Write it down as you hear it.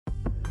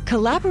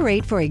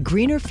Collaborate for a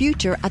greener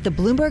future at the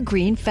Bloomberg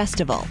Green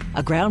Festival,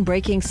 a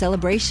groundbreaking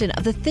celebration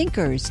of the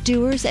thinkers,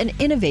 doers, and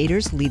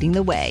innovators leading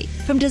the way.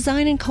 From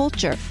design and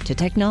culture to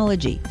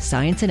technology,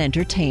 science, and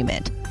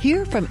entertainment.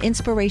 Hear from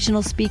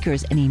inspirational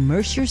speakers and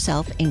immerse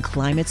yourself in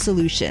climate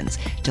solutions.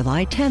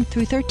 July 10th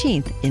through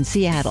 13th in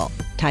Seattle.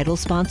 Title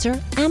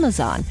sponsor,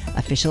 Amazon.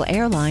 Official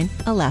airline,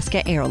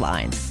 Alaska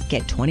Airlines.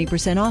 Get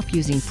 20% off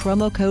using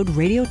promo code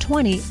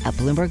Radio20 at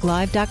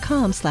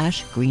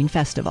BloombergLive.com/Green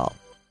Festival.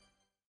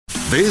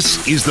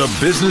 This is the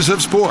business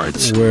of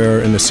sports.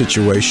 We're in a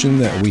situation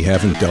that we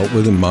haven't dealt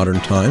with in modern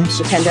times.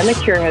 The pandemic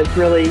here has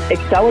really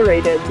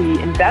accelerated the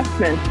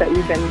investments that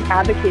we've been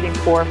advocating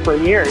for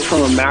years.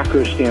 From a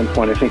macro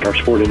standpoint, I think our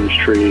sport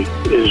industry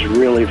is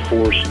really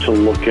forced to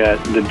look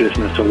at the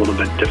business a little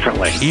bit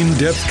differently.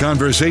 In-depth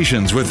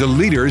conversations with the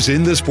leaders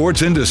in the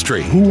sports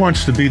industry. Who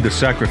wants to be the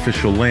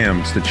sacrificial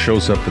lambs that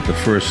shows up at the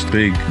first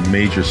big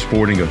major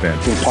sporting event?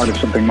 We're part of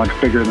something much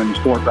bigger than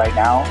sport right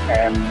now,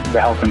 and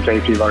the health and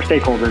safety of our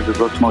stakeholders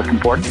is what's most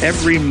important.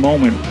 Every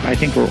moment, I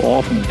think we're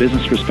all, from a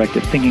business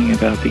perspective, thinking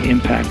about the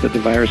impact that the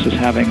virus is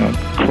having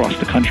across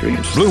the country.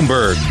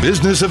 Bloomberg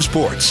Business of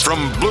Sports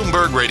from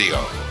Bloomberg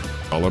Radio.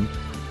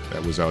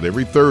 That was out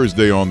every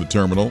Thursday on the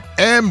terminal.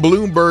 And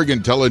Bloomberg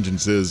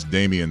Intelligence's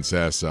Damian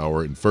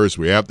Sassower. And first,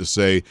 we have to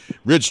say,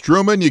 Rich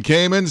Truman, you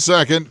came in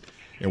second.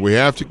 And we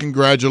have to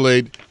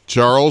congratulate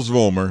Charles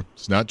Vollmer.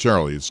 It's not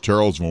Charlie, it's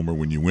Charles Vollmer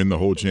when you win the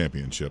whole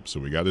championship. So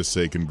we got to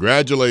say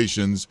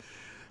congratulations.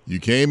 You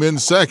came in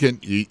second.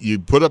 You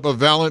put up a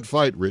valiant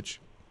fight, Rich.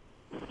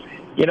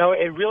 You know,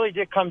 it really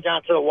did come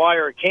down to the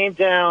wire. It came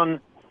down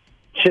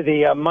to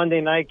the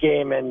Monday night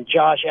game, and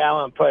Josh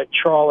Allen put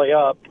Charlie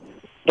up.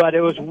 But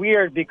it was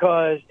weird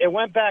because it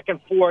went back and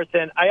forth,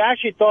 and I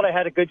actually thought I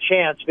had a good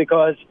chance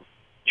because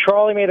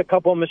Charlie made a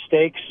couple of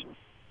mistakes.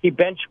 He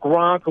benched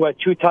Gronk, who had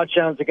 2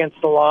 touchdowns against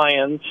the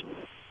Lions.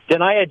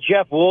 Then I had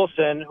Jeff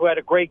Wilson, who had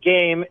a great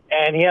game,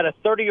 and he had a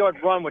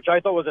 30-yard run, which I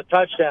thought was a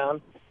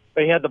touchdown,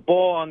 but he had the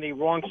ball on the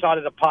wrong side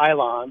of the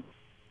pylon.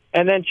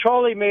 And then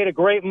Charlie made a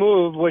great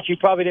move, which he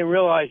probably didn't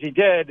realize he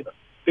did,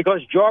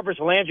 because Jarvis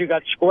Landry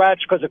got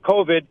scratched because of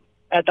COVID.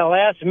 At the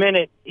last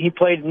minute, he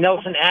played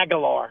Nelson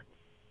Aguilar.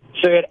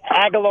 So he had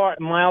Aguilar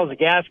and Myles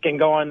Gaskin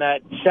go on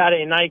that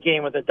Saturday night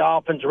game with the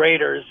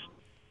Dolphins-Raiders,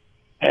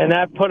 and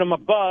that put him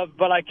above.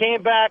 But I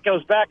came back. It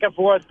was back and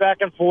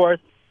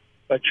forth,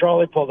 but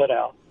Charlie pulled it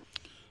out.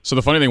 So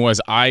the funny thing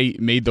was I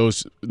made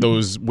those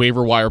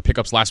waiver wire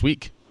pickups last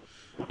week.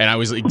 And I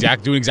was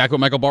doing exactly what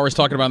Michael Barr was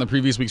talking about in the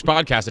previous week's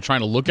podcast, of trying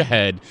to look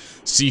ahead,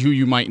 see who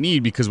you might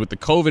need, because with the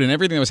COVID and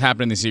everything that was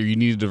happening this year, you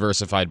need a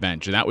diversified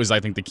bench. And that was, I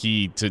think, the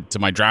key to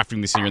my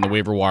drafting this year in the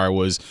waiver wire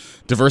was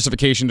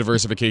diversification,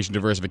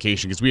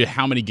 because we had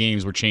how many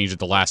games were changed at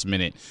the last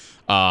minute.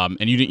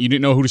 And you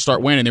didn't know who to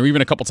start when. And there were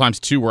even a couple times,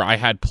 too, where I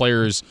had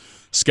players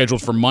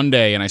scheduled for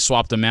Monday, and I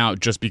swapped them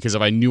out just because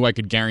if I knew I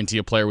could guarantee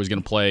a player was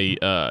going to play,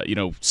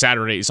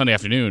 Sunday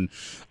afternoon,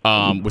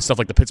 with stuff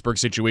like the Pittsburgh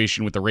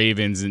situation with the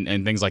Ravens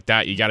and things like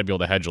that, you got to be able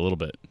to hedge a little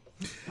bit.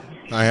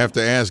 I have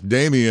to ask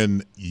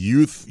Damian,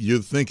 you're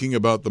thinking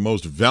about the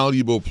most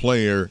valuable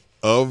player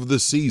of the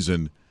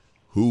season.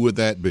 Who would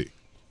that be?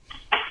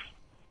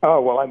 Oh,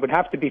 well, it would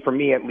have to be, for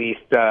me at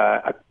least,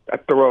 a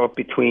throw-up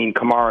between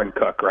Kamara and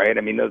Cook, right?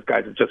 I mean, those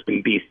guys have just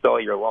been beasts all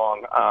year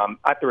long.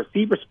 At the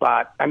receiver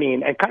spot, I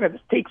mean, and kind of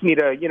this takes me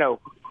to,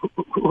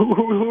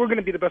 who are going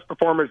to be the best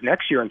performers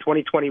next year in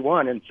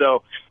 2021. And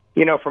so,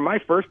 for my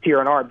first tier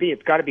on RB,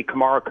 it's got to be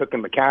Kamara, Cook,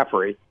 and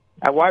McCaffrey.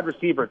 At wide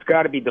receiver, it's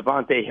got to be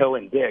Devontae Hill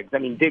and Diggs. I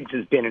mean, Diggs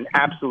has been an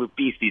absolute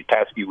beast these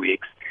past few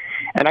weeks.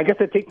 And I guess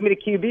that takes me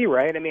to QB,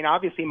 right? I mean,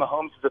 obviously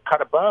Mahomes is a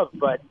cut above,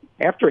 but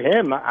after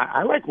him,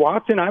 I like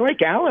Watson. I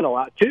like Allen a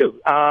lot, too.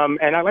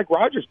 And I like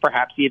Rodgers,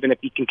 perhaps, even if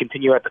he can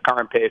continue at the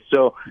current pace.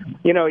 So,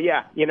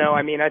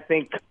 I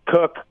think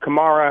Cook,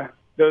 Kamara,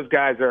 those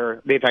guys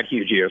they've had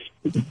huge years.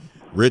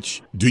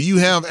 Rich, do you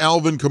have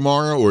Alvin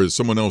Kamara, or is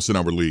someone else in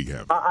our league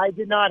have? I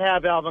did not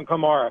have Alvin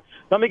Kamara.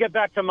 Let me get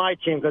back to my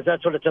team, because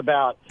that's what it's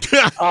about.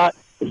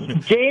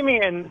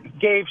 Damian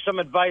gave some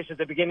advice at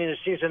the beginning of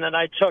the season that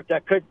I took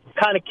that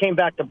kind of came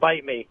back to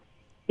bite me.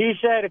 He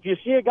said, if you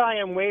see a guy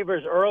in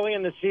waivers early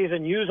in the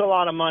season, use a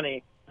lot of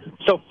money.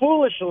 So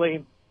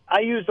foolishly,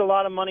 I used a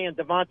lot of money on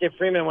Devontae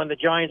Freeman when the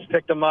Giants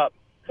picked him up.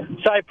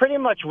 So I pretty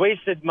much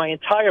wasted my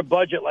entire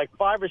budget like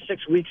 5 or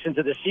 6 weeks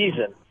into the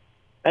season.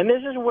 And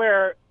this is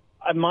where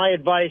my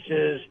advice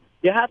is,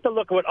 you have to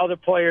look at what other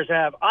players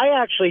have. I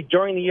actually,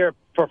 during the year,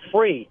 for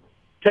free,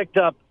 picked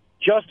up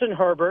Justin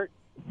Herbert,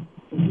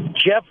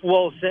 Jeff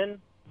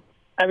Wilson.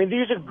 I mean,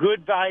 these are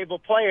good, valuable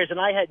players, and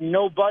I had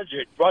no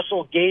budget.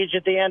 Russell Gage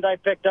at the end I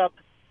picked up.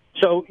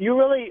 So you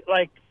really,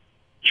 like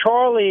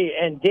Charlie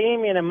and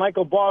Damian and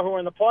Michael Barr, who were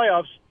in the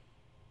playoffs,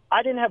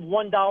 I didn't have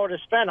 $1 to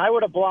spend. I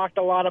would have blocked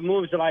a lot of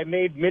moves that I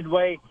made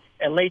midway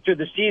and late through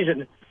the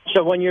season.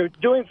 So when you're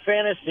doing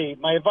fantasy,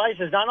 my advice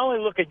is not only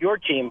look at your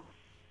team,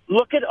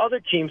 look at other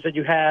teams that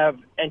you have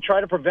and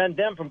try to prevent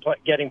them from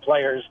getting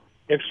players,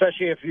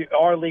 especially if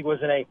our league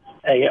was in a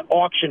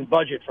auction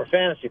budget for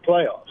fantasy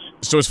playoffs.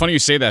 So it's funny you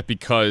say that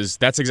because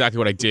that's exactly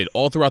what I did.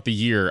 All throughout the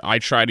year, I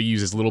try to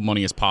use as little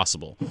money as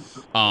possible.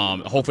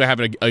 Hopefully I have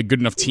a good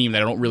enough team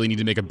that I don't really need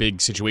to make a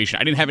big situation.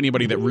 I didn't have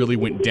anybody that really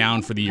went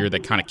down for the year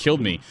that kind of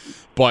killed me.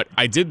 But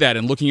I did that,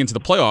 and looking into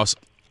the playoffs,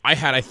 I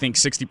had, I think,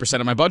 60%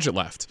 of my budget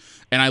left.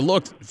 And I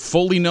looked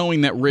fully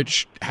knowing that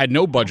Rich had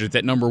no budget,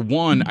 that number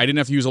one, I didn't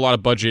have to use a lot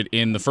of budget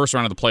in the first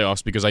round of the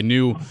playoffs because I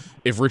knew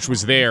if Rich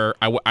was there,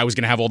 I was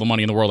going to have all the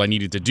money in the world I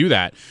needed to do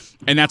that.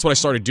 And that's what I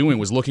started doing,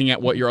 was looking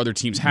at what your other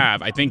teams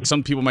have. I think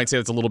some people might say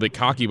that's a little bit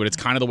cocky, but it's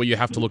kind of the way you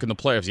have to look in the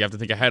playoffs. You have to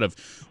think ahead of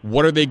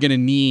what are they going to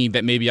need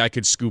that maybe I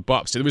could scoop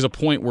up. So there was a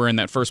point where in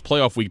that first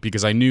playoff week,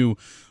 because I knew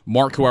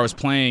Mark, who I was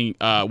playing,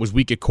 was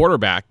weak at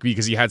quarterback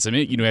because he had some,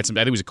 I think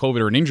it was a COVID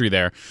or an injury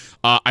there.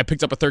 I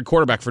picked up a third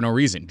quarterback for no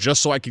reason,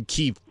 just so I could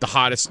keep the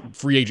hottest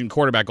free agent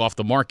quarterback off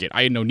the market.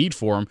 I had no need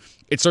for him.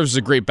 It serves as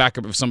a great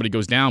backup if somebody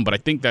goes down, but I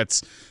think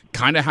that's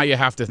kind of how you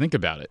have to think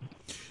about it.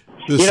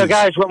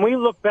 Guys, when we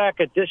look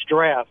back at this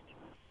draft,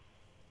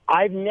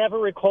 I've never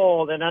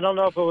recalled, and I don't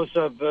know if it was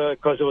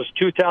because it was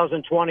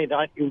 2020,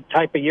 that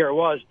type of year it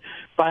was,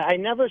 but I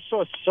never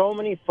saw so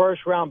many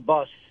first-round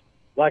busts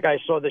like I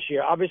saw this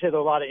year. Obviously, there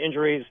were a lot of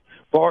injuries.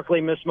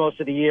 Barkley missed most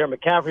of the year.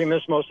 McCaffrey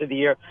missed most of the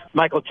year.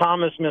 Michael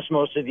Thomas missed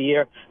most of the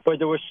year. But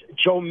there was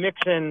Joe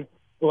Mixon,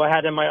 who I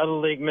had in my other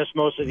league, missed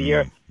most of the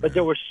year. But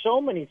there were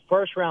so many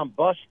first-round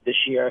busts this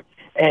year.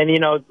 And,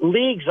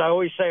 leagues, I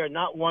always say, are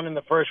not won in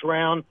the first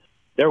round.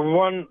 They're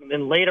won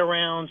in later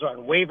rounds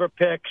on waiver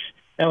picks.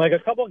 And, like, a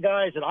couple of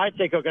guys that I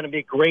think are going to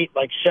be great,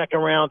 like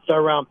second-round,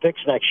 third-round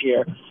picks next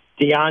year,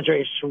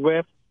 DeAndre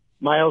Swift,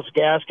 Myles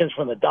Gaskins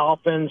from the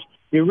Dolphins.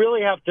 You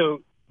really have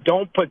to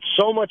don't put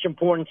so much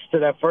importance to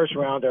that first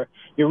rounder.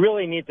 You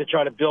really need to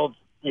try to build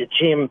your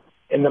team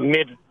in the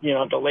mid,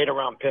 the later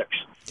round picks.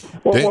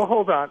 Well,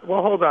 hold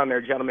on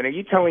there, gentlemen. Are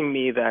you telling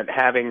me that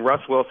having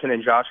Russ Wilson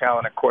and Josh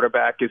Allen at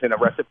quarterback isn't a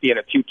recipe in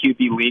a 2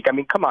 QB league? I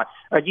mean, come on.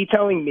 Are you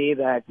telling me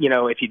that,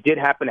 if you did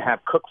happen to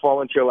have Cook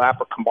fall into your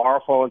lap or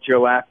Kamara fall into your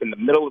lap in the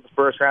middle of the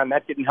first round,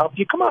 that didn't help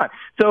you? Come on.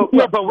 So,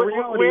 yeah, but where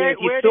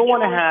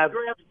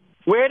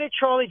did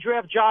Charlie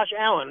draft Josh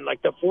Allen?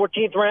 Like the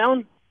 14th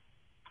round?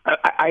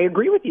 I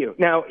agree with you.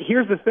 Now,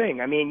 here's the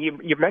thing. I mean,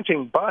 you're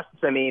mentioning busts.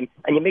 I mean,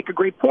 and you make a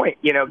great point.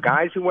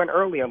 Guys who went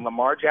early on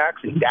Lamar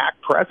Jackson, Dak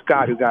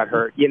Prescott, who got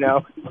hurt,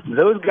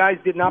 those guys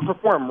did not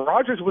perform.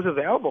 Rodgers was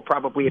available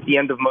probably at the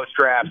end of most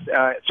drafts,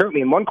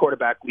 certainly in one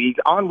quarterback league,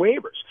 on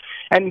waivers.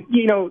 And,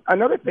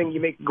 another thing you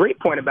make a great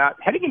point about,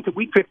 heading into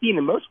Week 15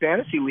 in most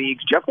fantasy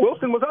leagues, Jeff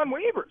Wilson was on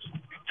waivers.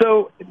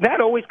 So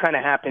that always kind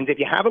of happens. If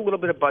you have a little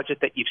bit of budget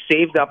that you've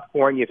saved up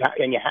for and you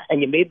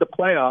made the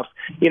playoffs,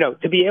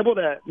 to be able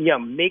to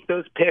make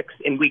those picks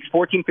in weeks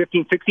 14,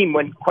 15, 16,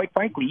 when quite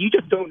frankly you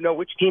just don't know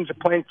which teams are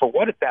playing for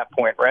what at that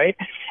point, right?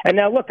 And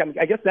now look,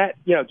 I guess that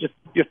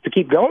just to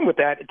keep going with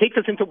that, it takes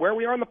us into where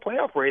we are in the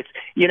playoff race.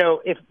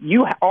 If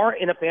you are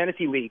in a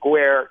fantasy league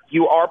where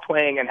you are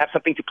playing and have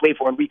something to play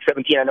for in week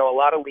 17, I know a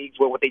lot of leagues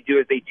where what they do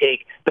is they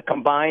take the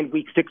combined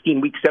week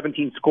 16, week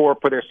 17 score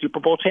for their Super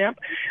Bowl champ.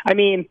 I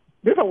mean,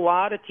 there's a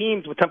lot of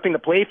teams with something to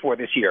play for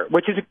this year,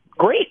 which is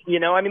great.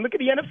 I mean, look at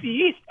the NFC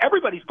East.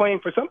 Everybody's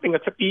playing for something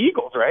except the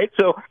Eagles, right?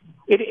 So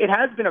it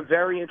has been a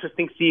very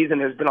interesting season.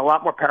 There's been a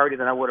lot more parity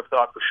than I would have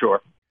thought for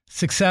sure.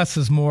 Success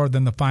is more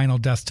than the final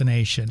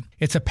destination.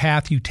 It's a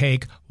path you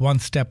take one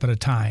step at a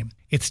time.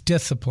 It's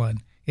discipline.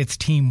 It's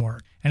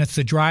teamwork. And it's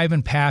the drive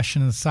and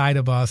passion inside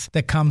of us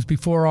that comes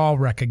before all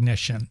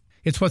recognition.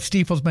 It's what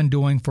Stifel's been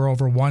doing for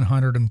over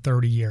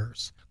 130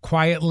 years.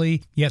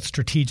 Quietly, yet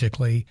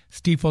strategically,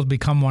 Stifel's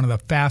become one of the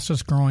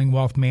fastest-growing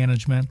wealth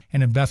management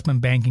and investment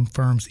banking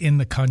firms in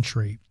the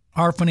country.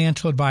 Our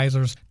financial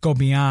advisors go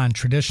beyond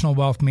traditional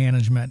wealth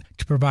management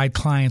to provide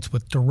clients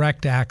with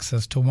direct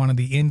access to one of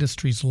the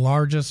industry's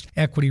largest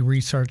equity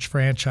research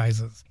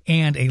franchises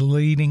and a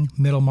leading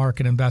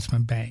middle-market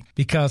investment bank,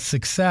 because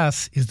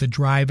success is the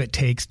drive it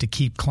takes to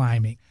keep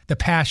climbing, the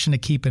passion to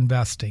keep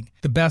investing,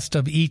 the best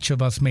of each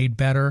of us made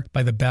better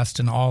by the best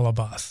in all of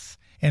us.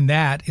 And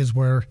that is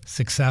where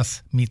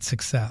success meets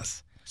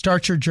success.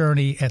 Start your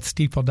journey at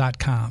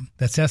Stifel.com.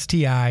 That's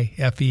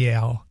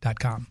STIFEL.com.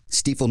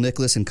 Stifel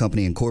Nicholas and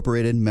Company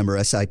Incorporated, member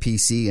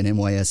SIPC and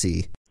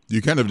NYSE.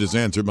 You kind of just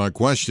answered my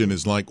question.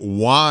 Is like,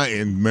 why?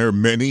 And there are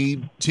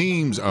many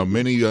teams,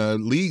 many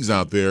leagues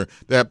out there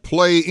that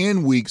play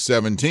in Week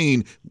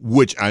 17,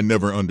 which I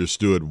never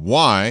understood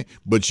why.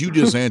 But you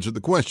just answered the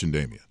question,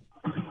 Damian.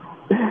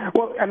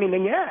 I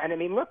mean, yeah, and I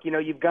mean, look,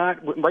 you've got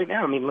right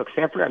now. I mean, look,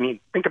 Sanford. I mean,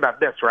 think about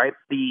this, right?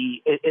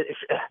 The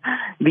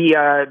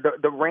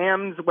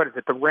Rams. What is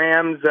it? The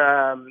Rams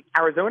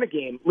Arizona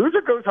game.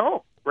 Loser goes home,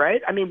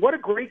 right? I mean, what a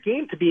great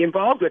game to be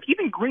involved with.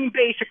 Even Green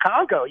Bay,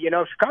 Chicago.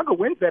 If Chicago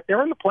wins that,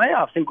 they're in the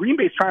playoffs, and Green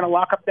Bay's trying to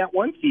lock up that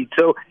 1 seed.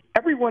 So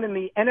everyone in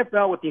the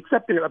NFL, with the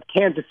exception of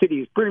Kansas City,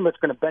 is pretty much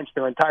going to bench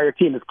their entire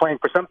team, is playing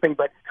for something.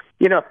 But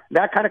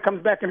that kind of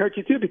comes back and hurts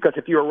you too, because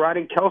if you're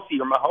riding Kelsey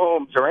or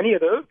Mahomes or any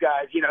of those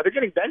guys, they're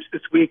getting benched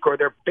this week, or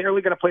they're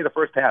barely going to play the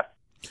first half.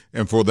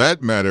 And for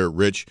that matter,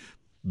 Rich,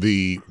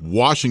 the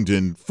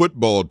Washington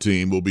football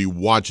team will be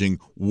watching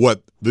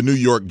what the New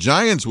York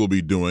Giants will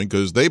be doing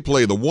because they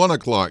play the 1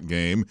 o'clock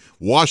game.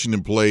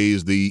 Washington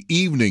plays the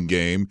evening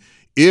game.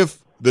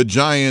 If the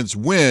Giants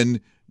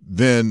win,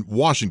 then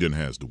Washington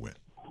has to win.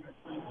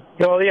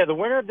 Well, yeah, the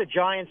winner of the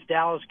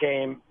Giants-Dallas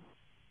game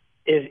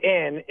is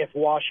in if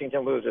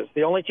Washington loses.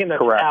 The only team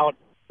that's out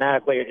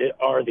automatically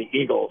are the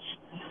Eagles.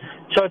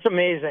 So it's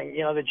amazing.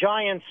 You know, the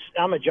Giants,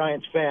 I'm a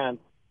Giants fan,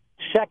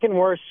 second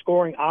worst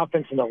scoring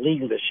offense in the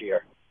league this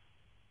year.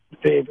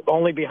 They're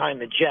only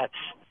behind the Jets.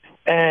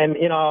 And,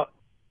 you know,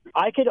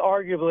 I could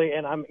arguably,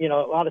 and I'm, you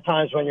know, a lot of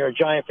times when you're a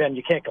Giant fan,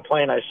 you can't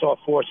complain. I saw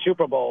 4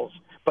 Super Bowls,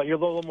 but you're a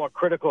little more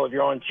critical of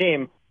your own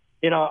team.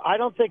 You know, I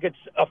don't think it's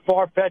a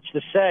far-fetched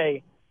to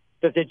say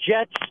that the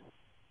Jets,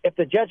 if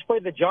the Jets play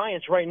the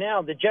Giants right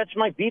now, the Jets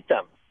might beat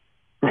them.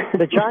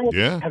 The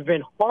Giants have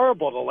been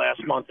horrible the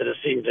last month of the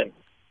season.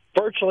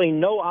 Virtually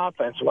no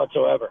offense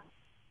whatsoever.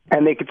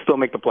 And they could still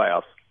make the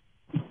playoffs.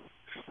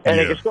 And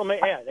they can still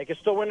they can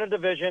still win a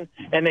division,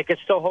 and they can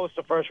still host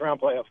a first-round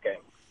playoff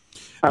game.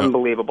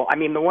 Unbelievable. I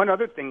mean, the one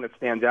other thing that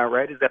stands out,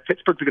 right, is that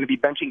Pittsburgh's going to be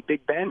benching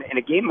Big Ben in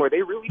a game where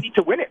they really need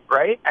to win it,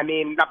 right? I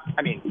mean,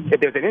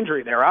 there's an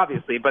injury there,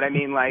 obviously, but I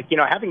mean, like, you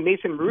know, having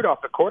Mason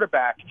Rudolph, the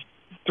quarterback,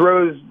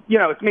 throws, you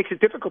know, it makes it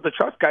difficult to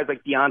trust guys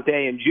like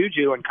Deontay and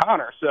Juju and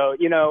Connor. So,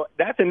 you know,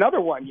 that's another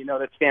one, you know,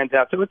 that stands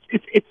out. So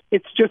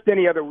it's just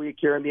any other week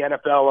here in the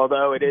NFL,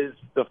 although it is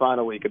the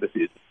final week of the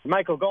season.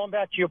 Michael, going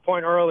back to your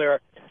point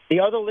earlier, the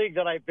other league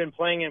that I've been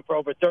playing in for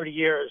over 30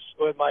 years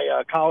with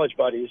my college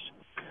buddies,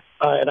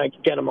 and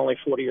again, I'm only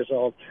 40 years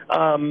old.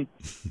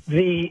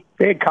 The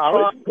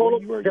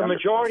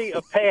majority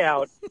of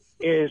payout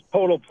is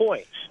total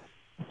points.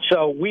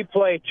 So we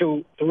play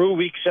through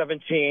week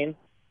 17,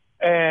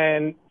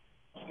 and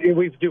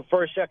we do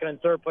first, second,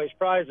 and third place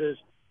prizes,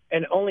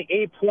 and only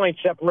 8 points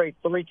separate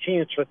 3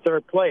 teams for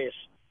third place.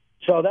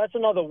 So that's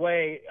another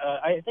way.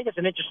 I think it's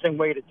an interesting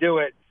way to do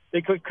it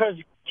because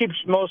it keeps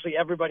mostly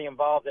everybody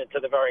involved into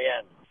the very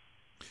end.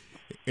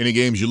 Any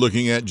games you're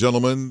looking at,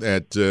 gentlemen,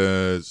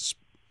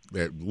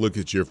 look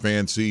at your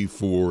fancy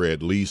for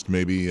at least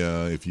maybe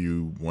if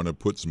you want to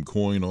put some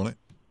coin on it?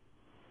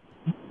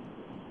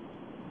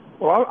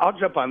 Well, I'll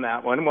jump on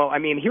that one. Well, I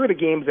mean, here are the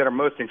games that are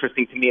most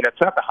interesting to me, and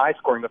it's not the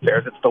high-scoring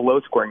affairs, it's the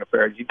low-scoring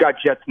affairs. You've got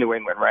Jets-New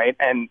England, right?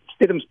 And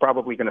Stidham's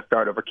probably going to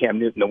start over Cam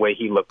Newton the way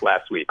he looked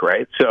last week,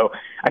 right? So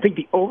I think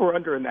the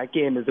over-under in that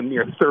game is a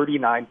mere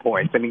 39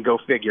 points. I mean, go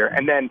figure.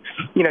 And then,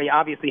 you know, you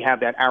obviously have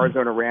that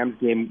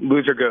Arizona-Rams game,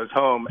 loser goes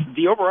home.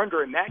 The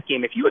over-under in that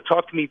game, if you had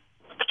talked to me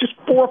just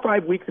 4 or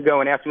 5 weeks ago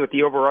and asked me what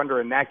the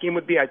over-under in that game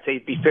would be, I'd say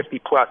it'd be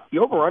 50-plus. The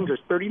over-under is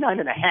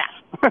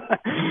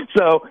 39.5.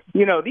 So,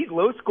 you know, these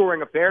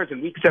low-scoring affairs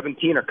in Week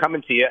 17 are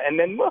coming to you. And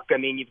then, look, I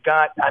mean, you've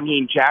got,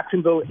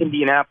 Jacksonville,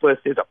 Indianapolis,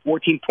 there's a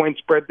 14-point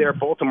spread there.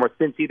 Baltimore,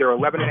 Cincy, they're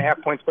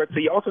 11.5-point spread. So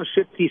you also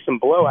should see some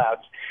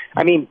blowouts.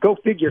 I mean, go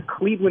figure,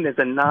 Cleveland is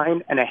a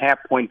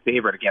 9.5-point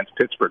favorite against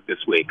Pittsburgh this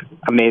week.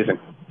 Amazing.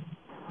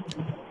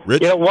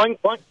 Rich? You know,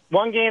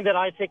 one game that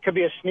I think could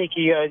be a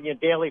sneaky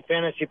daily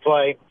fantasy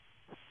play,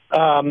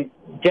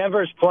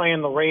 Denver's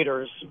playing the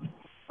Raiders.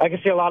 I can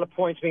see a lot of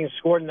points being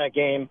scored in that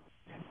game.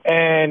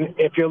 And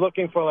if you're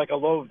looking for like a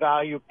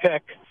low-value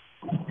pick,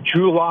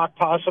 Drew Lock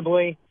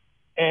possibly,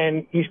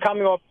 and he's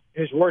coming off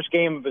his worst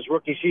game of his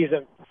rookie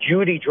season.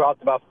 Judy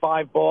dropped about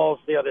 5 balls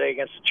the other day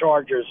against the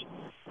Chargers.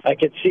 I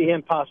could see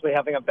him possibly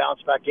having a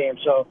bounce-back game.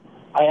 So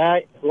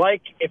I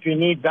like, if you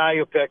need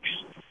value picks,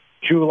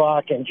 Drew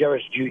Lock and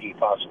Jerris Judy,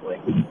 possibly.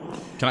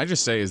 Can I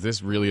just say, is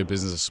this really a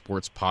business of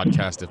sports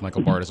podcast if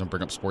Michael Barr doesn't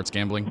bring up sports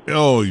gambling?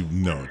 Oh,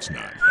 no, it's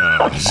not.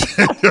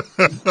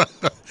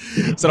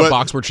 Is that a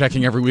box we're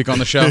checking every week on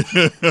the show?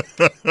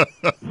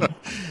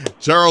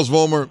 Charles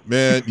Vollmer,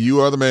 man, you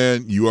are the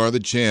man. You are the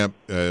champ.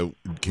 Can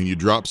you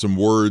drop some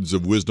words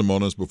of wisdom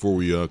on us before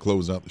we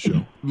close out the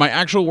show? My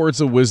actual words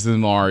of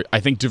wisdom are,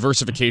 I think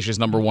diversification is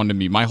number one to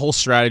me. My whole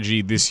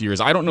strategy this year is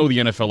I don't know the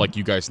NFL like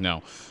you guys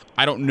know.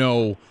 I don't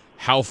know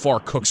how far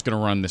Cook's going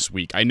to run this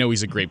week. I know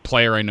he's a great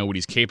player. I know what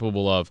he's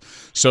capable of.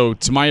 So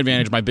to my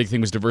advantage, my big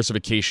thing was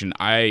diversification.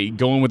 I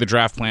go in with a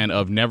draft plan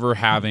of never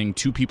having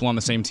 2 people on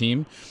the same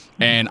team,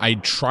 and I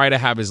try to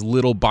have as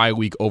little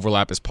bye-week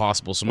overlap as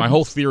possible. So my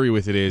whole theory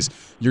with it is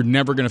you're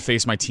never going to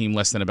face my team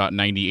less than about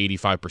 90,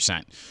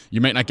 85%. You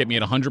might not get me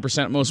at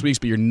 100% most weeks,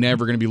 but you're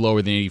never going to be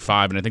lower than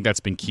 85, and I think that's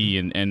been key,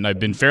 and I've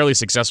been fairly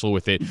successful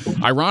with it.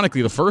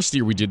 Ironically, the first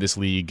year we did this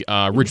league,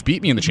 Rich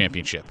beat me in the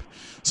championship.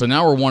 So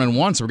now we're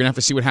 1-1, so we're going to have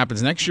to see what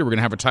happens next year. We're going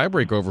to have a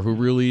tiebreak over who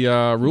really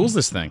rules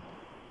this thing.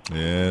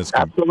 Yes,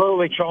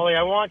 absolutely, Charlie.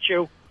 I want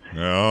you.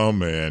 Oh,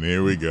 man,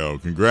 here we go.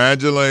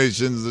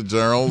 Congratulations to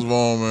Charles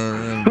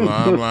Vollmer and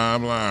blah, blah,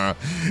 blah.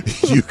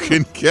 You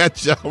can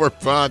catch our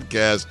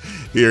podcast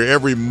here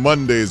every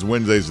Mondays,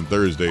 Wednesdays, and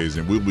Thursdays,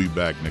 and we'll be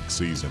back next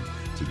season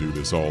to do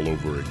this all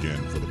over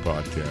again for the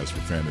podcast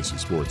for Fantasy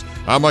Sports.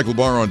 I'm Michael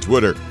Barr on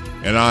Twitter,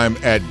 and I'm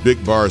at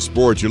Big Bar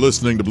Sports. You're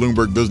listening to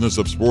Bloomberg Business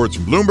of Sports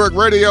from Bloomberg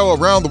Radio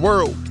around the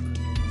world.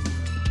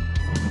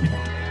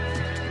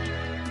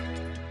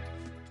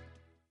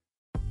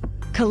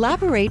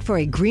 Collaborate for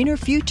a greener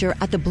future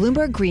at the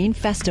Bloomberg Green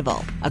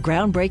Festival, a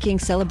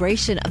groundbreaking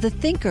celebration of the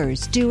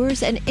thinkers,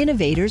 doers, and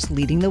innovators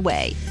leading the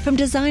way. From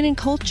design and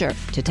culture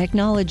to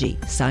technology,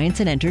 science,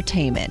 and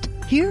entertainment.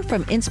 Hear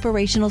from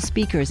inspirational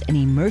speakers and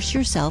immerse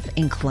yourself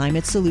in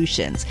climate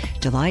solutions.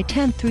 July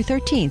 10th through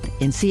 13th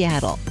in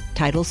Seattle.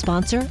 Title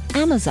sponsor,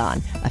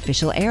 Amazon.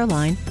 Official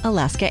airline,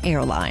 Alaska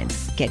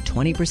Airlines. Get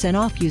 20%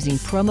 off using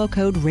promo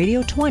code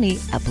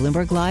radio20 at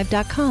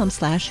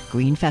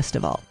BloombergLive.com/Green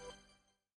Festival.